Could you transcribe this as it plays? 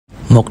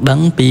មកដឹ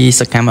ងពី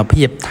សកម្ម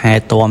ភាពថែ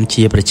ទាំ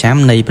ជាប្រចាំ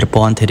នៃប្រ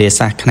ព័ន្ធធារា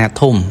សាស្ត្រខ្នាត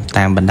ធំ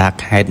តាមបណ្ដា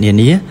ខេត្តនា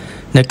នា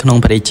នៅក្នុង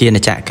ប្រទេសជា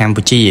តិកម្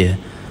ពុជា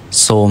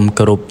សូម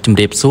គោរពជម្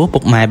រាបសួរពុ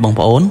កម៉ែបង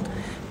ប្អូន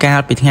កាល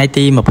ពីថ្ងៃ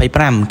ទី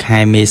25ខែ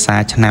មេសា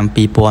ឆ្នាំ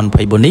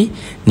2024នេះ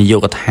នាយ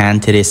កដ្ឋាន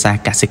ធារាសាស្ត្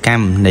រកសិក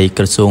ម្មនៃ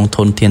ក្រសួងធ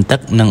នធានទឹក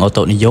និងអូ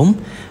តូនិយម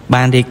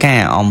បានរាយការ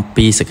ណ៍អំ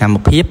ពីសកម្ម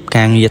ភាព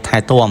ការងារថែ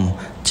ទាំ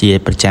ជា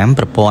ប្រចាំ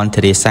ប្រព័ន្ធ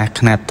ធារាសាស្ត្រ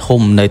ខ្នាត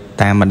ធំនៅ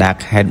តាមបណ្ដា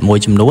ខេត្តមួយ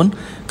ចំនួន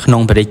ក្នុ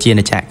ងប្រទេសជា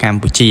តិកម្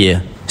ពុជា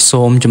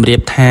សូមជម្រាប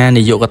ថា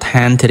នាយកដ្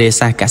ឋានធារា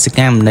សាស្ត្រកសិក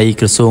ម្មនៃ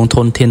ក្រសួងធ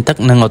នធានទឹក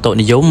និងអូតូ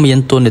និយមមាន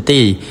តួនា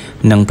ទី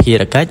និងភា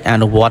រកិច្ចអ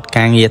នុវត្ត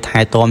ការងារថែ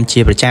ទាំជា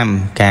ប្រចាំ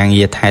ការ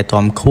ងារថែ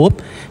ទាំខួប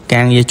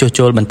ការងារជួស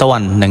ជុលបន្ទា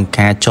ន់និង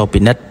ការចុះពិ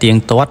និត្យទៀង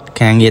ទាត់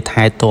ការងារ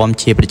ថែទាំ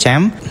ជាប្រចាំ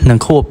និង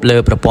ខួបលើ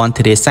ប្រព័ន្ធ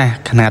ធារាសាស្ត្រ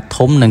ខ្នាត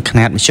ធំនិងខ្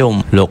នាតមធ្យម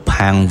លោក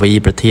ផាងវី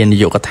ប្រធាននា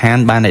យកដ្ឋាន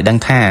បានឲ្យដឹង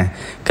ថា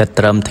គិត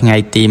ត្រឹមថ្ងៃ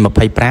ទី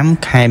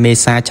25ខែមេ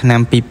សាឆ្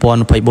នាំ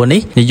2024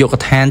នេះនាយក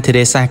ដ្ឋានធា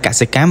រាសាស្ត្រក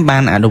សិកម្មបា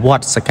នអនុវ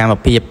ត្តសកម្ម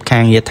ភាពកា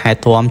រងារថែ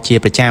ទាំជា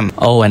ប្រចាំ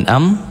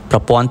O&M ប្រ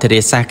ព័ន្ធធា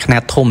រាសាស្ត្រខ្នា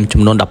តធំ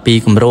ចំនួន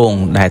12គម្រោង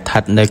ដែលស្ថិ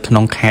តនៅក្នុ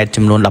ងខេត្ត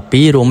ចំនួន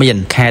12រួមមាន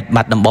ខេត្ត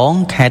បាត់ដំបង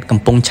ខេត្តកំ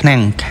ពង់ឆ្នាំ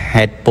ង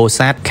ខេត្តពោធិ៍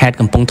សាត់ខេត្ត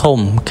កំពង់ធំ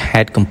ខេ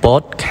ត្តកំព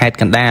តខេត្ត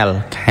កណ្ដាល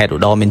ខេត្តឧ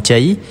ត្តរមានជ័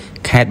យ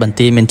ខេត្តបន្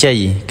ទាយមានជ័យ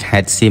ខេ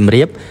ត្តសៀម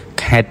រាប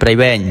ខេត្តព្រៃ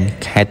វែង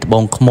ខេត្តត្បូ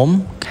ងឃ្មុំ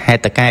ខេត្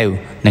តតាកែវ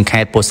និង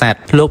ខេត្តពោធិ៍សាត់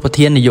លោកប្រ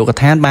ធាននាយក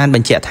ដ្ឋានបានប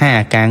ញ្ជាក់ថា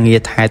ការងារ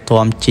ថែ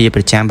ទាំជាប្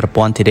រចាំប្រ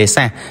ព័ន្ធធារា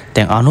សាស្ត្រ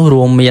ទាំងអស់នោះ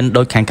រួមមាន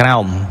ដូចខាងក្រោ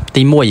ម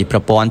ទី1ប្រ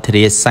ព័ន្ធធា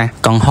រាសាស្ត្រ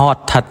កង្ហត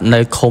ស្ថិតនៅ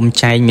ឃុំ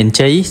ចែងមាន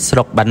ជ័យស្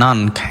រុកបាណ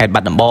ន់ខេត្តបា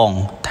ត់ដំបង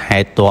ថែ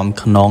ទាំ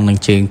ខ្នងនឹង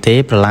ជើងទេ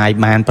ប្រឡាយ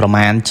បានប្រ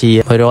មាណជា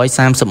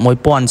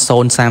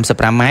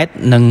 131,035 ម៉ែត្រ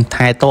និង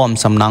ថែទាំ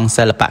សំណង់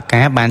សិល្ប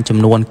ការបានចំ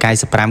នួន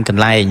95ក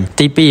ន្លែង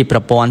ទី2ប្រ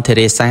ព័ន្ធធា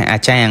រាសាស្ត្រអា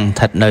ចាងស្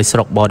ថិតនៅស្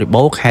រុកបរិ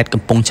បូរខេត្ត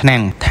កំពង់ឆ្នាំ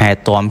ងថែ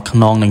ទាំខ្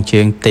នងនឹង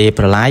ជើងទេ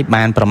ប្រឡាយ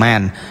បានប្រមាណ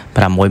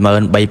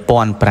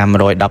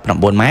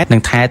 63,519 ម៉ែត្រនិ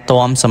ងថែ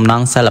ទាំសំណ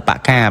ង់សិល្ប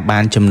ការបា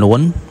នចំនួន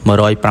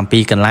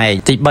107កន្លែង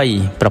ទី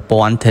3ប្រ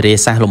ព័ន្ធធារា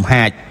សាស្ត្រលំ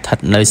ហាចស្ថិត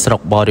នៅស្រុក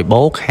បរិ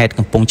បូរខេត្ត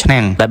កំពង់ឆ្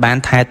នាំងដែលបាន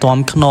ថែទាំ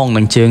ខ្នង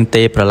នឹងជើង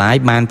ទេប្រឡាយ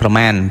បានប្រ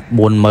មាណ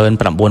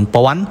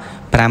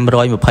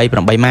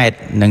 49,528 ម៉ែត្រ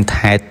និង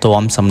ថែ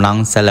ទាំសំណង់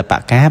សិល្ប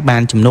ការបា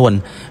នចំនួន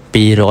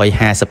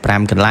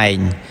255កន្លែង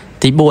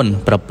ទី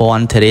4ប្រព័ន្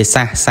ធធារា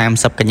សាស្ត្រ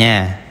30កញ្ញា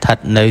ស្ថិត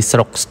នៅស្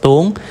រុកស្ទួ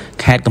ង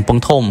ខេត្តកំព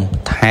ង់ធំ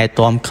ថែ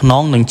ទាំខ្ន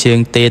ងនឹងជើង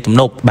ទេទំ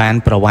នប់បាន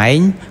ប្រវែង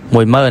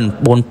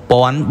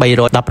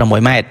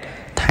 14,316 ម៉ែត្រ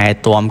ថែ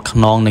ទាំខ្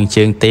នងនឹង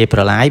ជើងទេប្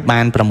រឡាយបា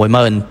ន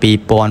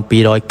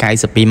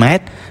 62,292 ម៉ែ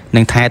ត្រនិ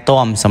ងថែ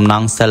ទាំសំណ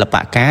ង់សិល្ប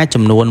ការ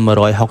ចំនួន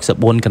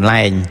164កន្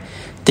លែង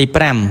ទី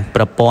5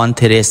ប្រព័ន្ធ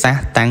ធារាសាស្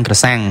ត្រតាំងក្រ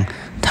សាំង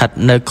ស្ថិត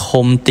នៅ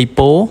ឃុំទី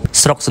ពោ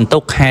ស្រុកសន្ទុ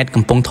កខេត្ត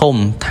កំពង់ធំ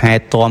ថែ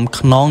ទាំ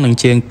ខ្នងនឹង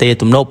ជើងទេ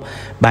ទំនប់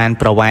បាន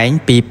ប្រវែង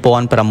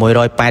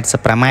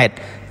 2,685 ម៉ែត្រ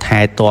ថែ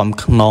ទាំ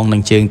ខ្នងនឹ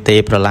ងជើងទេ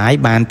ប្រឡាយ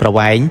បានប្រ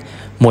វែង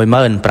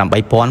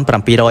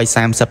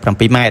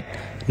 18,737 ម៉ែត្រ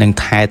និង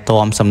ថែ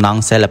ទាំសំណង់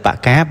សិល្ប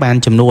ការបាន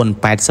ចំនួន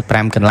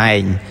85កន្លែ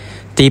ង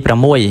ទី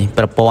6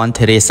ប្រព័ន្ធ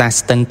ធារាសាស្ត្រ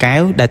ស្ទឹងកែ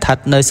វដែលស្ថិត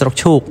នៅស្រុក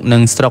ឈូកនិ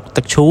ងស្រុក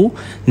ទឹកឈូ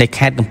នៃ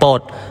ខេត្តកំពត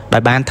ដែ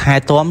លបានថែ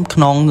ទាំខ្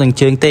នងនឹង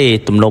ជើងទេ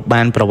ទំនប់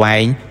បានប្រវែ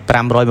ង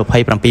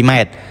527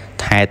ម៉ែត្រ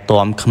ថែ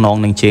ទាំខ្នង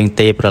នឹងជើង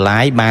ទេប្រឡា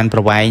យបានប្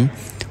រវែង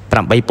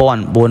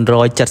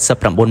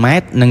 8,479 ម៉ែ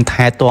ត្រនិង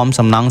ថែទាំ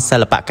សំណង់សិ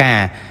ល្បការ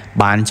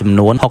បានចំ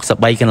នួន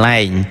63កន្លែ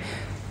ង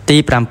ទី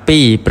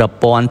7ប្រ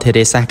ព័ន្ធធា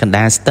រាសាស្ត្រកណ្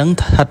ដាលស្ទឹង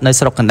ស្ថិតនៅ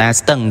ស្រុកកណ្ដាល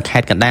ស្ទឹងខេ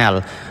ត្តកណ្ដាល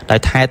ដោយ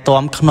ថែ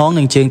ទាំខ្នង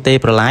នឹងជើងទេ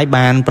ប្រឡាយ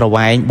បានប្រ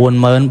វែង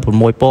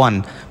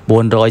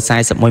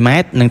 46,441 ម៉ែ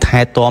ត្រនិងថែ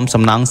ទាំ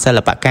សំណង់សិ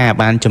ល្បការ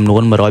បានចំនួ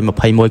ន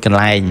121កន្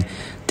លែង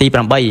ទី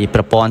8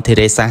ប្រព័ន្ធធា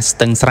រាសាស្ត្រស្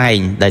ទឹងស្រែង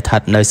ដែលស្ថិ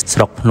តនៅស្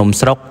រុកភ្នំ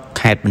ស្រុក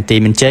ខេត្តបន្ទាយ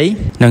មានជ័យ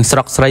និងស្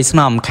រុកស្រីស្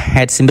នំ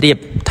ខេត្តសៀមរាប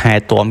ថែ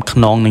ទាំខ្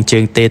នងនឹងជើ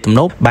ងទេទំ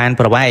នប់បាន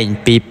ប្រវែង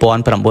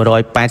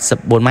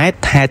 2,984 ម៉ែត្រ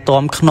ថែ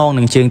ទាំខ្នង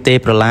នឹងជើងទេ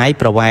ប្រឡាយ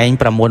ប្រវែង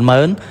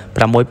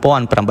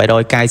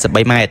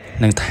 66,893 ម៉ែត្រ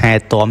និងថែ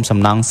ទាំសំ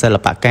ណង់សិ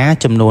ល្បការ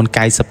ចំនួន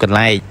90កន្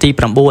លែងទី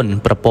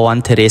9ប្រព័ន្ធ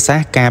ធារាសា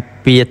ស្ត្រការ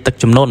ពារទឹក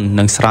ជំនន់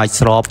និងស្រោច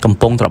ស្រពកំ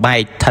ពង់ត្របែក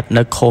ស្ថិត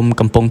នៅឃុំ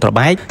កំពង់ត្រ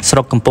បែកស្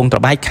រុកកំពង់ត្រ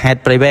បែកខេត្ត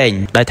ព្រៃវែង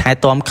ដែលថែ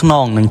ទាំខ្ន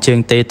ងនឹងជើង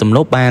ទេទំន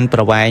ប់បានប្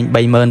រវែង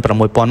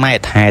 36,000 ម៉ែត្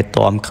រថែ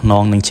ទាំខ្ន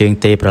ងនឹងជើង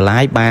ទេប្រឡា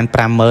យបាន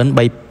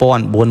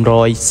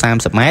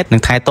 53,430 ម៉ែត្រនិ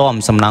ងថែទាំ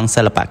សំណង់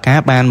សិល្បការ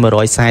បាន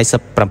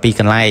147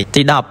កន្លែង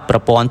ទី10ប្រ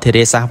ព័ន្ធធា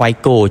រាសាស្ត្រវាយ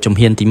គោជំ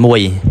ហានទី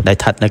1ដែល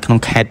ស្ថិតនៅក្នុង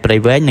ខេត្តព្រៃ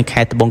វែងនិង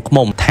ខេត្តត្បូងឃ្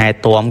មុំថែ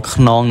ទាំ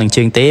ខ្នងនឹង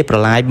ជើងទេប្រ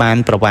ឡាយបាន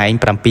ប្រវែង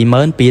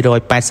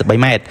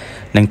 7,283 ម៉ែត្រ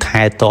និង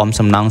ថែទាំ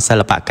សំណង់សិ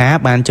ល្បការ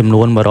បានចំ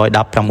នួន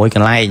116ក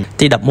ន្លែង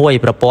ទី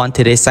11ប្រព័ន្ធ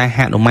ធារាសាស្ត្រហ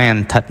នុមាន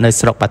ស្ថិតនៅ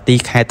ស្រុកបាទី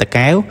ខេត្តតា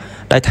កែវ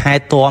ដោយថែ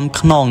ទាំ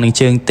ខ្នងនឹង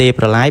ជើងទេ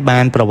ប្រឡាយបា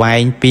នប្រវែង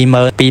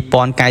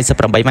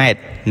 22,098 ម៉ែត្រ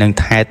និង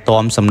ថែ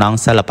ទាំសំណង់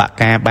សិល្ប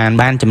ការ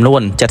បានចំនួ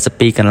ន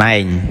72កន្លែ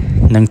ង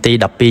និងទី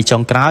12ចុ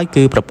ងក្រោយ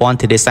គឺប្រព័ន្ធ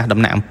ធារាសាស្ត្រដំ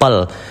ណាក់អំពិល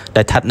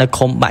ដែលស្ថិតនៅ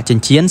ឃុំបាក់ចិ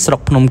ញ្ចៀនស្រុក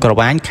ភ្នំក្រ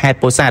វាញខេត្ត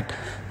ពោធិ៍សាត់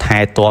ថែ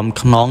ទាំ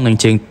ខ្នងនឹង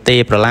ជើងទេ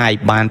ប្រឡាយ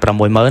បាន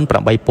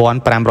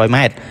 68500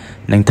 ម៉ែត្រ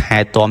និងថែ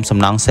ទាំសំ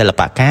ណង់សិល្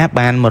បៈការ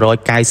បាន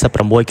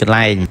 196 កន្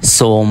លែង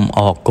សូមអ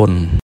រគុ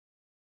ណ